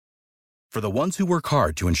For the ones who work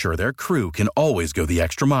hard to ensure their crew can always go the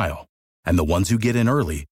extra mile, and the ones who get in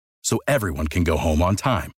early so everyone can go home on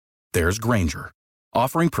time, there's Grainger,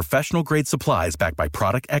 offering professional-grade supplies backed by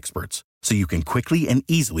product experts so you can quickly and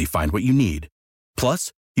easily find what you need.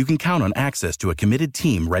 Plus, you can count on access to a committed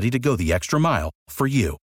team ready to go the extra mile for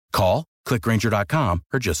you. Call, click Grainger.com,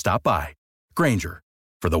 or just stop by. Grainger,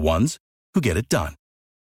 for the ones who get it done.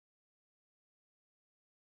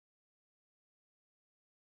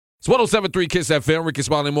 It's 107.3 Kiss FM. Ricky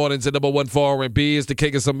Smiley Mornings at number 1 for R&B. Is the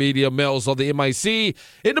king of some media, Melz on the MIC.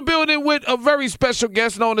 In the building with a very special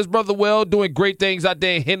guest known as Brother Well, doing great things out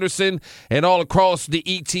there in Henderson and all across the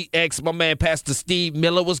ETX. My man, Pastor Steve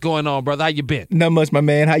Miller. What's going on, brother? How you been? Not much, my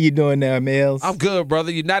man. How you doing now, Melz? I'm good,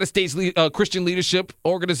 brother. United States Christian Leadership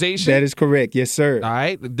Organization. That is correct. Yes, sir. All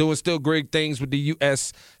right. Doing still great things with the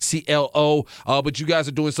USCLO. But you guys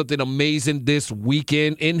are doing something amazing this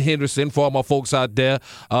weekend in Henderson for all my folks out there.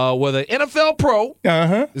 Whether NFL Pro,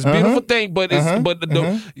 it's a beautiful thing, but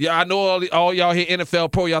yeah, I know all y'all hear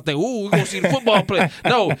NFL Pro, y'all think, ooh, we're gonna see the football play.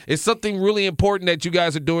 No, it's something really important that you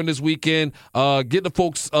guys are doing this weekend. Get the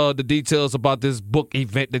folks the details about this book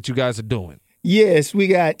event that you guys are doing. Yes, we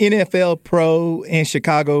got NFL Pro and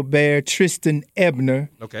Chicago Bear Trestan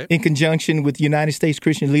Ebner in conjunction with United States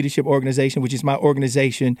Christian Leadership Organization, which is my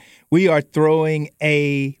organization. We are throwing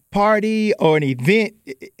a party or an event,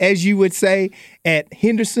 as you would say, in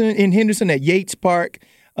Henderson at Yates Park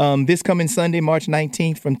this coming Sunday, March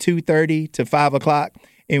 19th from 2:30 to 5 o'clock.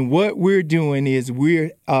 And what we're doing is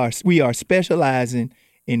we are specializing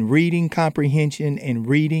in reading comprehension and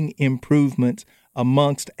reading improvements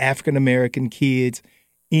amongst African-American kids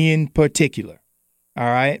in particular. All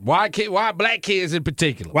right? Why black kids in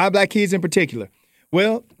particular? Why black kids in particular?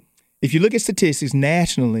 Well, if you look at statistics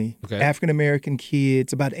nationally, African-American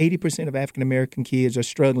kids, about 80% of African-American kids are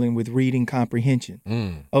struggling with reading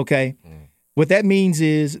comprehension. Okay? What that means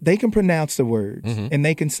is they can pronounce the words and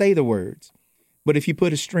they can say the words. But if you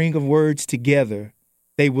put a string of words together,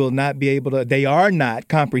 they are not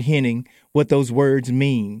comprehending what those words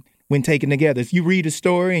mean when taken together. If you read a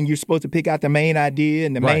story and you're supposed to pick out the main idea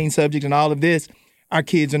and the main subject and all of this, our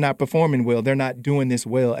kids are not performing well. They're not doing this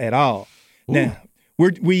well at all. Ooh. Now,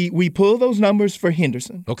 we pull those numbers for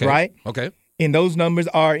Henderson, right? Okay. And those numbers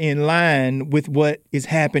are in line with what is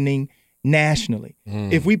happening nationally.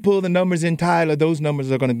 If we pull the numbers in Tyler, those numbers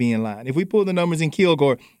are going to be in line. If we pull the numbers in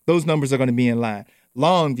Kilgore, those numbers are going to be in line.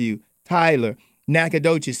 Longview, Tyler,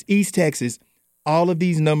 Nacogdoches, East Texas, all of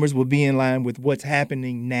these numbers will be in line with what's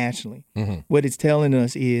happening nationally. What it's telling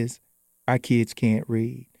us is our kids can't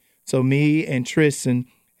read. So me and Tristan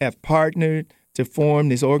have partnered to form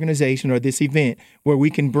this organization or this event where we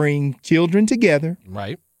can bring children together,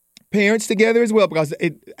 parents together as well, because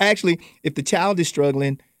if the child is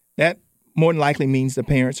struggling, that more than likely means the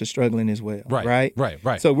parents are struggling as well, right?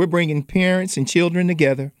 So we're bringing parents and children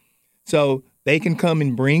together so they can come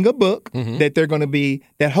and bring a book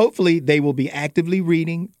that hopefully they will be actively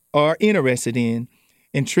reading or interested in,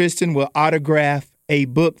 and Tristan will autograph a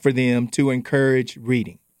book for them to encourage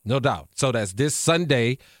reading. No doubt. So that's this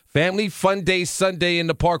Sunday, Family Fun Day Sunday in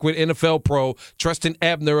the park with NFL Pro. Trestan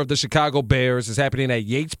Ebner of the Chicago Bears is happening at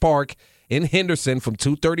Yates Park in Henderson from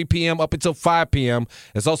 2:30 p.m. up until 5 p.m.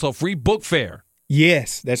 It's also a free book fair.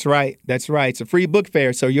 Yes, that's right. That's right. It's a free book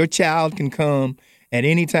fair, so your child can come at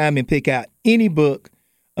any time and pick out any book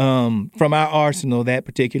from our arsenal that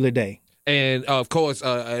particular day. And, of course,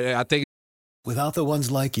 I think without the ones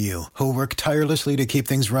like you who work tirelessly to keep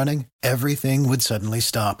things running, everything would suddenly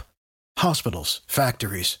stop. Hospitals,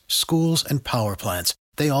 factories, schools, and power plants,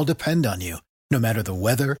 they all depend on you. No matter the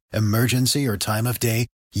weather, emergency, or time of day,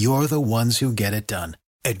 you're the ones who get it done.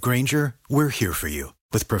 At Grainger, we're here for you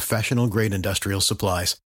with professional-grade industrial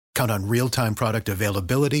supplies. Count on real-time product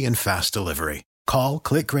availability and fast delivery. Call,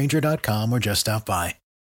 click Grainger.com, or just stop by.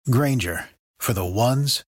 Grainger, for the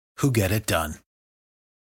ones who get it done.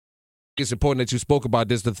 It's important that you spoke about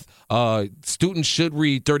this. The students should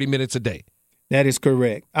read 30 minutes a day. That is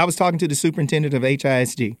correct. I was talking to the superintendent of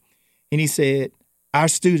HISD, and he said our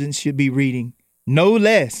students should be reading no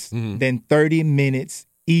less than 30 minutes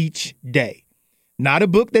each day. Not a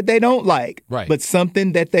book that they don't like, but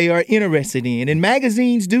something that they are interested in. And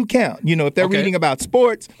magazines do count. You know, if they're reading about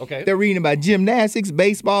sports, they're reading about gymnastics,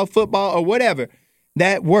 baseball, football, or whatever,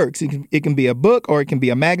 that works. It can be a book or it can be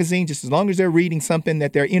a magazine, just as long as they're reading something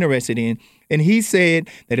that they're interested in. And he said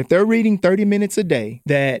that if they're reading 30 minutes a day,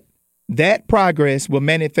 that progress will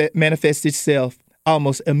manifest itself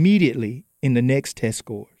almost immediately in the next test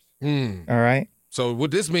scores. All right? So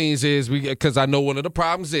what this means is because I know one of the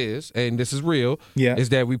problems is, and this is real, is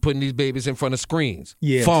that we putting these babies in front of screens,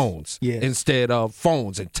 phones, instead of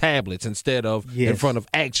phones and tablets, instead of in front of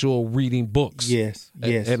actual reading books. Yes.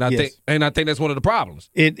 And I think that's one of the problems.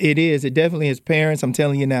 It is. It definitely is. Parents, I'm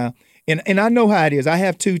telling you now, and I know how it is. I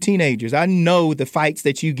have 2 teenagers. I know the fights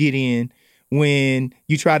that you get in when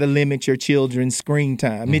you try to limit your children's screen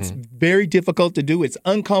time. Mm-hmm. It's very difficult to do. It's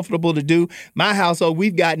uncomfortable to do. My household,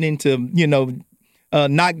 we've gotten into,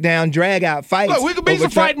 knockdown, drag out fights. Look, we could be some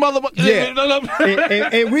fighting motherfuckers. Yeah.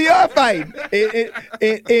 and we are fighting.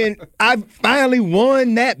 And I finally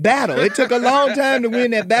won that battle. It took a long time to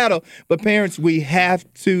win that battle. But parents, we have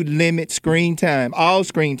to limit screen time, all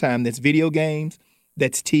screen time. That's video games,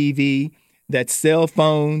 that's TV, that's cell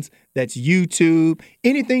phones, that's YouTube,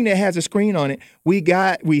 anything that has a screen on it. We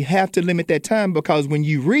have to limit that time, because when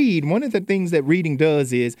you read, one of the things that reading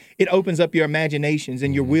does is it opens up your imaginations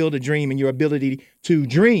and your will to dream and your ability to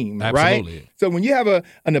dream. Absolutely. Right? So when you have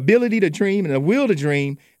an ability to dream and a will to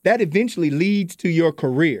dream, that eventually leads to your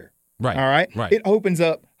career. Right. All right. Right. It opens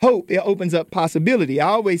up hope. It opens up possibility. I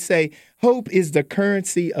always say hope is the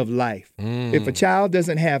currency of life. If a child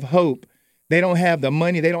doesn't have hope, they don't have the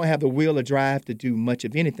money, they don't have the will or drive to do much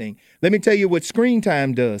of anything. Let me tell you what screen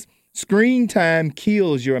time does. Screen time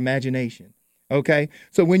kills your imagination, okay?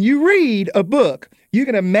 So when you read a book, you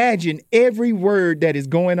can imagine every word that is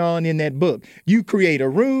going on in that book. You create a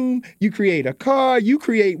room, you create a car, you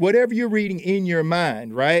create whatever you're reading in your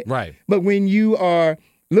mind, right? Right. But when you are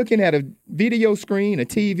looking at a video screen, a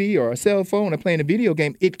TV, or a cell phone, or playing a video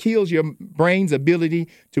game, it kills your brain's ability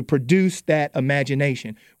to produce that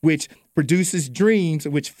imagination, which produces dreams,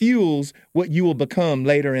 which fuels what you will become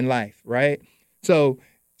later in life, right? So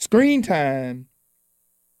screen time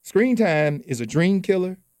is a dream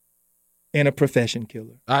killer and a profession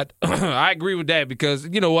killer. I agree with that, because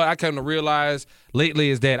you know what I come to realize lately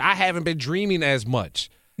is that I haven't been dreaming as much.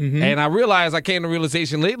 Mm-hmm. And I realized I came to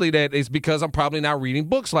realization lately that it's because I'm probably not reading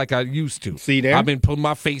books like I used to. See there? I've been putting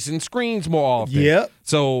my face in screens more often. Yep.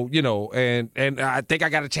 So, and I think I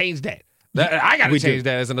got to change that. I got to change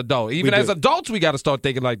that as an adult. Even as adults, we got to start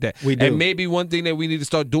thinking like that. We do. And maybe one thing that we need to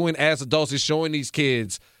start doing as adults is showing these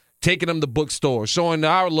kids, taking them to bookstores, showing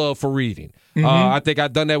our love for reading. Mm-hmm. I think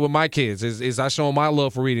I've done that with my kids, is I show them my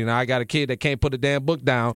love for reading. I got a kid that can't put a damn book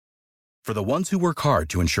down. For the ones who work hard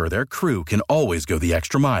to ensure their crew can always go the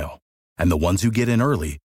extra mile, and the ones who get in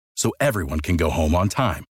early so everyone can go home on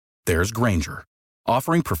time, there's Grainger,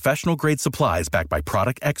 offering professional-grade supplies backed by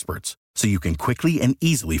product experts so you can quickly and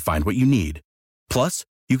easily find what you need. Plus,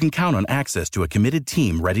 you can count on access to a committed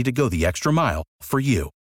team ready to go the extra mile for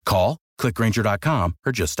you. Call, click Grainger.com,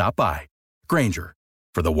 or just stop by. Grainger,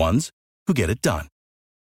 for the ones who get it done.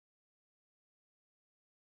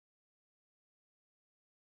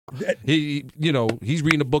 He's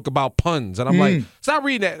reading a book about puns, and I'm like, stop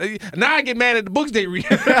reading that. Now I get mad at the books they read.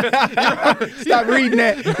 Stop reading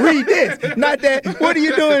that. Read this, not that. What are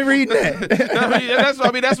you doing reading that?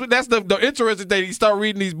 That's the interesting thing. You start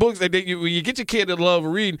reading these books, and then when you get your kid to love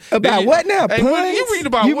reading. About what now? Puns? You reading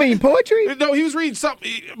about? You mean poetry? No, he was reading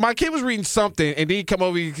something. My kid was reading something, and then he come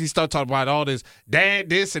over. He started talking about all this dad,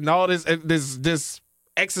 this, and all this, and this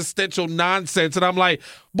existential nonsense, and I'm like,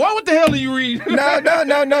 boy, what the hell are you reading?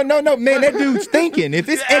 No, man, that dude's thinking. If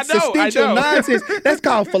it's existential nonsense, that's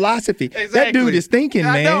called philosophy. Exactly. That dude is thinking,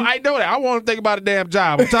 man. I know that. I want to think about a damn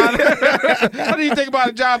job. I'm tired. I need to think about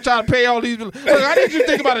a job trying to pay all these. Look, I need you to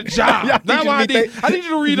think about a job. I need you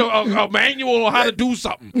to read a manual on how to do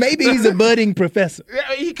something. Maybe he's a budding professor.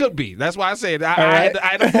 Yeah, he could be. That's why I said I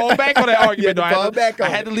had to fall back on that argument. I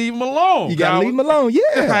had to leave him alone. You got to leave him alone,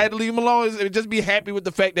 yeah. I had to leave him alone. Just be happy with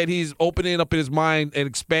the fact that he's opening up his mind and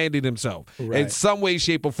expanding himself in some way,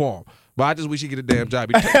 shape, or form. But I just wish he get a damn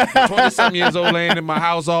job. He's 20-some years old, laying in my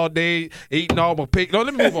house all day, eating all my pig. No,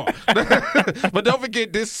 let me move on. But don't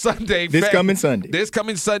forget this coming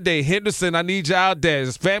Sunday, Henderson, I need you out there.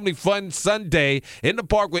 It's Family Fun Sunday in the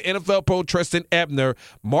park with NFL pro Trestan Ebner.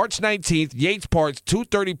 March 19th, Yates Park,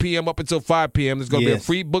 2:30 p.m. up until 5 p.m. There's going to be a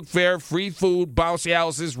free book fair, free food, bouncy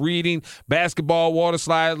houses, reading, basketball, water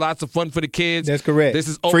slides, lots of fun for the kids. That's correct. This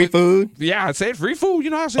is open. Free food? Yeah, I said free food. You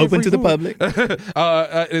know how I say open free to food. The public.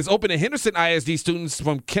 It's open to Henderson ISD students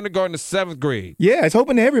from kindergarten to 7th grade. Yeah, it's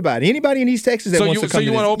open to everybody. Anybody in East Texas that wants to come. So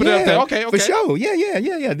you want to open it up there? Okay. For sure.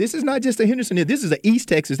 Yeah. This is not just a Henderson. This is an East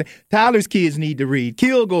Texas thing. Tyler's kids need to read.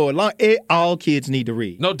 Kilgore, all kids need to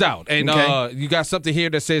read. No doubt. And you got something here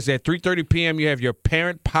that says at 3:30 p.m. you have your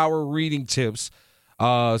parent power reading tips.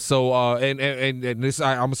 And this,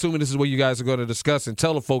 I'm assuming this is what you guys are going to discuss and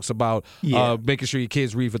tell the folks about making sure your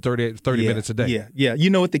kids read for 30 minutes a day. Yeah. You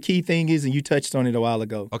know what the key thing is, and you touched on it a while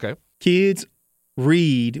ago. Okay. Kids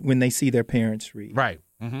read when they see their parents read. Right.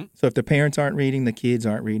 Mm-hmm. So if the parents aren't reading, the kids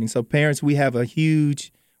aren't reading. So parents, we have a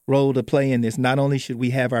huge role to play in this. Not only should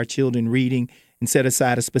we have our children reading and set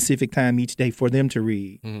aside a specific time each day for them to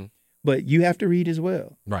read, but you have to read as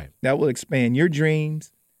well. Right. That will expand your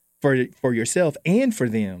dreams for yourself and for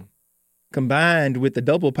them, combined with the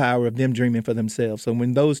double power of them dreaming for themselves. So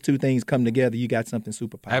when those two things come together, you got something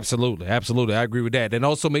super powerful. Absolutely. Absolutely. I agree with that. And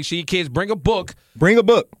also make sure your kids bring a book. Bring a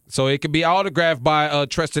book. So it can be autographed by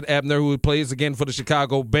Trestan Ebner, who plays again for the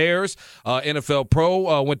Chicago Bears, NFL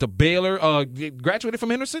pro, went to Baylor, graduated from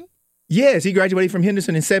Henderson? Yes, he graduated from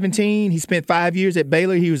Henderson in 2017. He spent 5 years at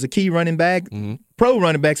Baylor. He was a key running back, pro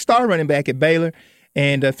running back, star running back at Baylor.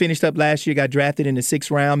 And finished up last year, got drafted in the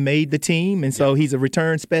 6th round, made the team. And so he's a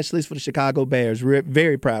return specialist for the Chicago Bears. We're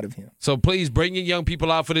very proud of him. So please bring your young people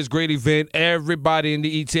out for this great event. Everybody in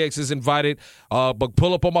the ETX is invited. But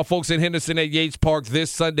pull up on my folks in Henderson at Yates Park this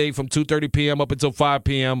Sunday from 2:30 p.m. up until 5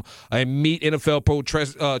 p.m. and meet NFL pro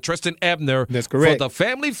Trestan Ebner. That's correct. For the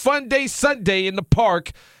Family Fun Day Sunday in the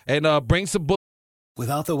park. And bring some books.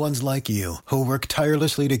 Without the ones like you, who work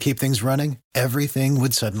tirelessly to keep things running, everything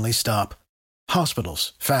would suddenly stop.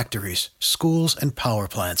 Hospitals, factories, schools, and power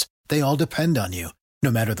plants, they all depend on you. No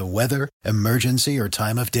matter the weather, emergency, or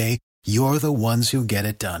time of day, you're the ones who get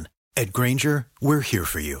it done. At Grainger, we're here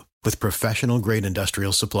for you with professional-grade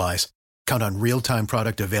industrial supplies. Count on real-time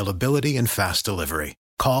product availability and fast delivery.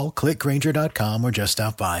 Call, clickgrainger.com, or just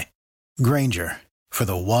stop by. Grainger, for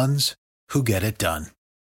the ones who get it done.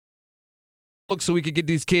 So we could get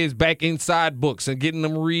these kids back inside books and getting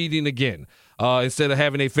them reading again. Instead of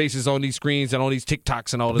having their faces on these screens and on these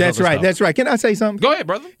TikToks and all this other stuff. That's right. Can I say something? Go ahead,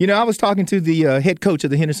 brother. You know, I was talking to the head coach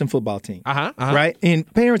of the Henderson football team. Right? And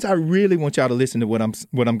parents, I really want y'all to listen to what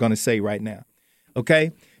I'm going to say right now.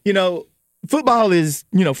 Okay? You know, football is,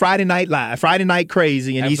 Friday Night Live, Friday Night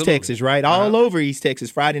Crazy in East Texas, right? All over East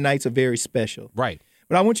Texas, Friday nights are very special. Right.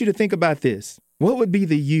 But I want you to think about this. What would be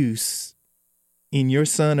the use in your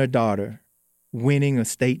son or daughter winning a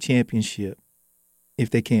state championship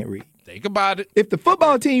if they can't read? Think about it. If the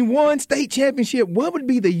football team won state championship, what would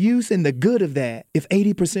be the use and the good of that if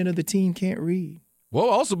 80% of the team can't read? Well,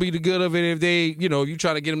 also be the good of it if they, you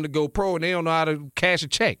try to get them to go pro and they don't know how to cash a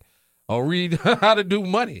check or read how to do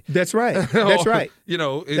money. That's right. That's right.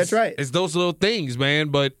 That's right. It's those little things, man.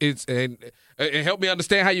 But and help me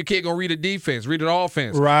understand how your kid gonna read a defense, read an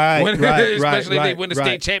offense, right? Especially if they win the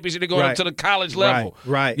state championship, they're going up to the college level,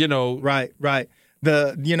 right? Right.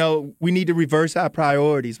 We need to reverse our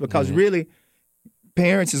priorities because really,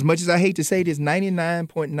 parents, as much as I hate to say this,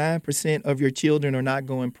 99.9% of your children are not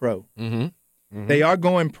going pro. They are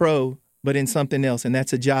going pro, but in something else, and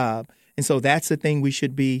that's a job. And so that's the thing we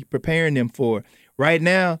should be preparing them for. Right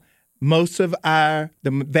now, the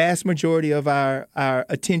vast majority of our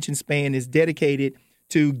attention span is dedicated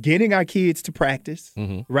to getting our kids to practice,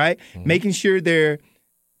 right? Making sure they're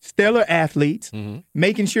stellar athletes,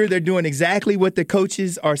 making sure they're doing exactly what the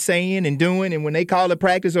coaches are saying and doing. And when they call a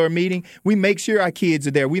practice or a meeting, we make sure our kids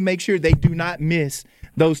are there. We make sure they do not miss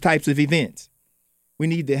those types of events. We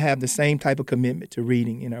need to have the same type of commitment to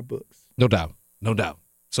reading in our books. No doubt.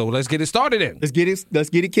 So let's get it started then. Let's get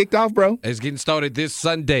it kicked off, bro. It's getting started this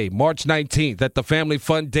Sunday, March 19th, at the Family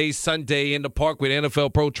Fun Day Sunday in the park with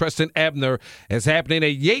NFL pro Trestan Ebner. It's happening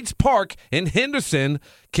at Yates Park in Henderson.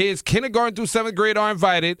 Kids kindergarten through 7th grade are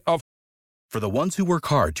invited. For the ones who work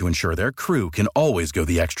hard to ensure their crew can always go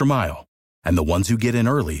the extra mile, and the ones who get in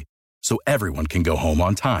early so everyone can go home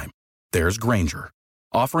on time, there's Grainger,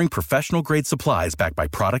 offering professional-grade supplies backed by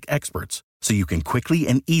product experts so you can quickly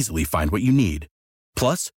and easily find what you need.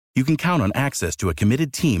 Plus, you can count on access to a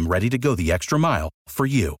committed team ready to go the extra mile for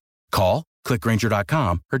you. Call, click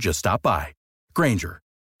Grainger.com, or just stop by. Grainger,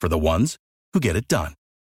 for the ones who get it done.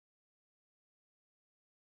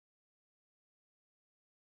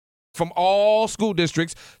 From all school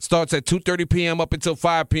districts, starts at 2:30 p.m. up until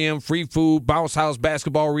 5 p.m. Free food, bounce house,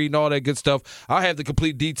 basketball, reading, all that good stuff. I'll have the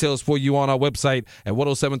complete details for you on our website at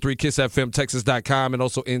 1073kissfmtexas.com and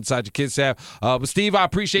also inside your Kiss app. But Steve, I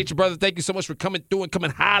appreciate you, brother. Thank you so much for coming through and coming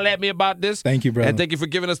holler at me about this. Thank you, brother. And thank you for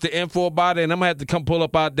giving us the info about it. And I'm going to have to come pull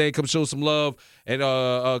up out there and come show some love. And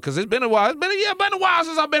because it's been a while. It's been a while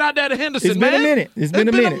since I've been out there to Henderson, man. It's been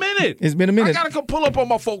a minute. I got to come pull up on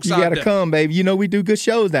my folks out there. You got to come, baby. You know we do good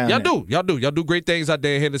shows down there. Y'all do great things out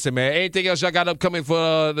there in Henderson, man. Anything else y'all got upcoming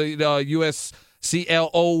for the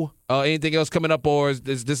USCLO? Anything else coming up, or is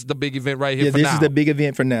this the big event right here for now? This is the big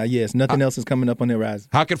event for now, yes. Nothing else is coming up on the horizon.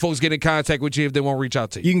 How can folks get in contact with you if they want to reach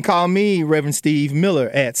out to you? You can call me, Reverend Steve Miller,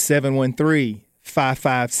 at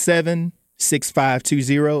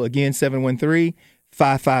 713-557-6520. Again,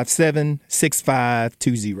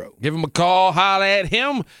 557-6520. Give him a call, holler at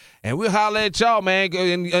him, and we'll holler at y'all, man,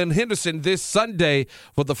 in Henderson this Sunday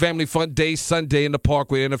for the Family Fun Day Sunday in the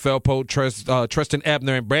park with NFL pro Trestan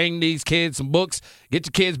Ebner, and bring these kids some books. Get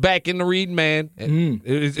your kids back in the reading, man.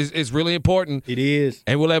 It's really important. It is.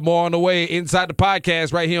 And we'll have more on the way inside the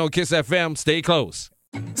podcast right here on Kiss FM. Stay close.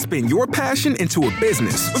 Spin your passion into a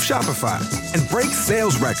business with Shopify and break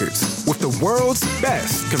sales records with the world's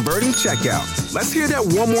best converting checkout. Let's hear that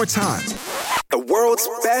one more time. The world's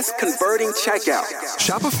best converting checkout.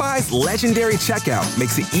 Shopify's legendary checkout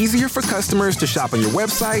makes it easier for customers to shop on your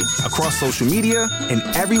website, across social media, and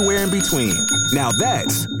everywhere in between. Now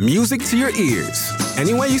that's music to your ears.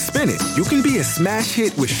 Any way you spin it, you can be a smash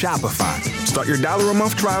hit with Shopify. Start your $1 a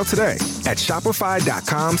month trial today at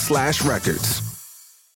shopify.com/records.